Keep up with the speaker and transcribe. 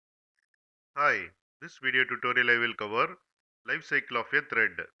Hi, this video tutorial I will cover life cycle of a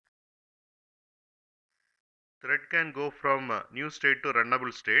thread. Thread can go from new state to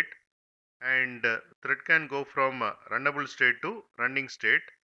runnable state, and thread can go from runnable state to running state,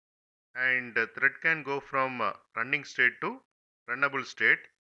 and thread can go from running state to runnable state,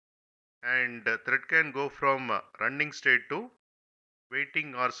 and thread can go from running state to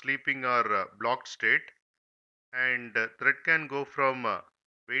waiting or sleeping or blocked state, and thread can go from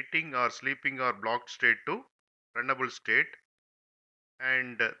waiting or sleeping or blocked state to runnable state,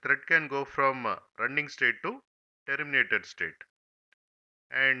 and thread can go from running state to terminated state,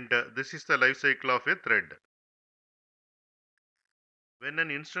 and this is the life cycle of a thread. When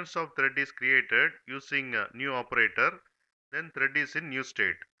an instance of thread is created using a new operator, then thread is in new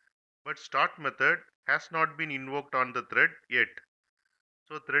state, but start method has not been invoked on the thread yet,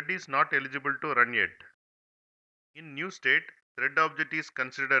 so thread is not eligible to run yet. In new state, thread object is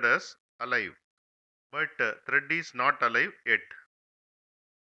considered as alive, but thread is not alive yet.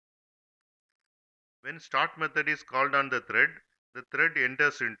 When start method is called on the thread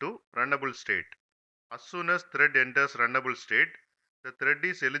enters into runnable state. As soon as thread enters runnable state, the thread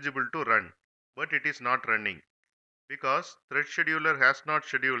is eligible to run, but it is not running because thread scheduler has not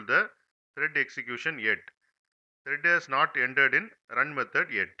scheduled the thread execution yet. Thread has not entered in run method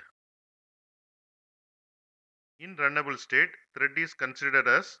yet. In runnable state, thread is considered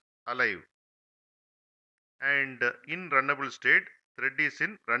as alive, and in runnable state, thread is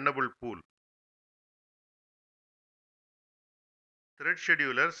in runnable pool. Thread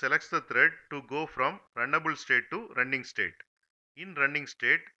scheduler selects the thread to go from runnable state to running state. In running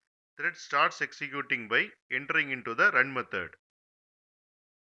state, thread starts executing by entering into the run method.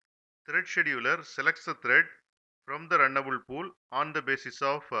 Thread scheduler selects the thread from the runnable pool on the basis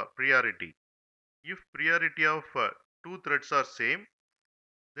of priority. If priority of two threads are same,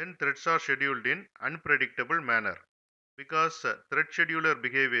 then threads are scheduled in unpredictable manner because thread scheduler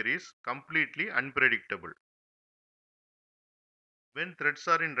behavior is completely unpredictable. When threads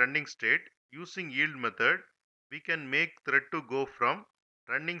are in running state, using yield method, we can make thread to go from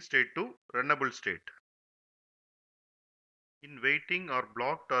running state to runnable state. In waiting or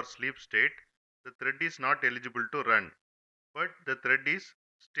blocked or sleep state, the thread is not eligible to run, but the thread is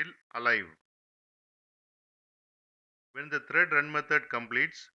still alive. When the thread run method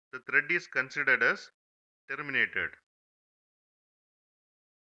completes, the thread is considered as terminated.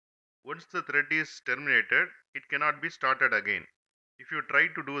 Once the thread is terminated, it cannot be started again. If you try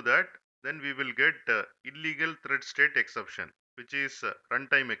to do that, then we will get illegal thread state exception, which is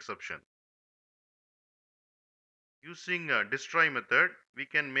runtime exception. Using destroy method, we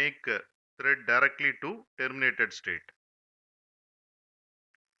can make thread directly to terminated state.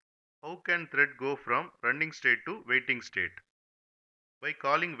 How can thread go from running state to waiting state? By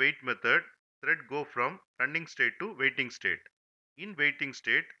calling wait method, thread go from running state to waiting state. In waiting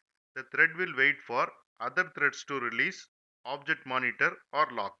state, the thread will wait for other threads to release object monitor or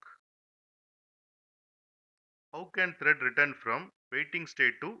lock. How can thread return from waiting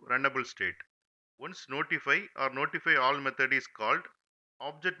state to runnable state? Once notify or notify all method is called,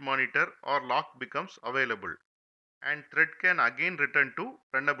 object monitor or lock becomes available, and thread can again return to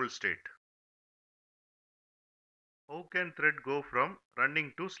runnable state. How can thread go from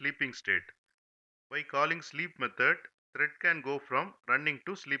running to sleeping state? By calling sleep method, thread can go from running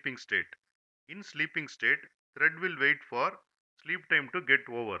to sleeping state. In sleeping state, thread will wait for sleep time to get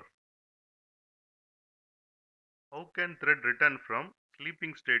over. How can thread return from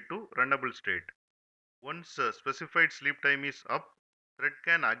sleeping state to runnable state? Once specified sleep time is up, thread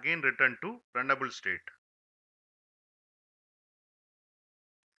can again return to runnable state.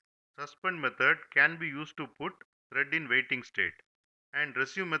 Suspend method can be used to put thread in waiting state, and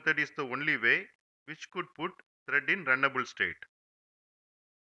resume method is the only way which could put thread in runnable state.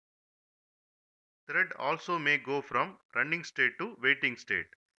 Thread also may go from running state to waiting state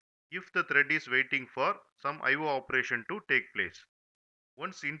if the thread is waiting for some IO operation to take place.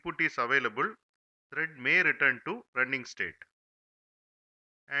 Once input is available, thread may return to running state.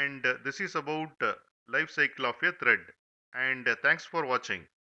 And this is about life cycle of a thread. And thanks for watching.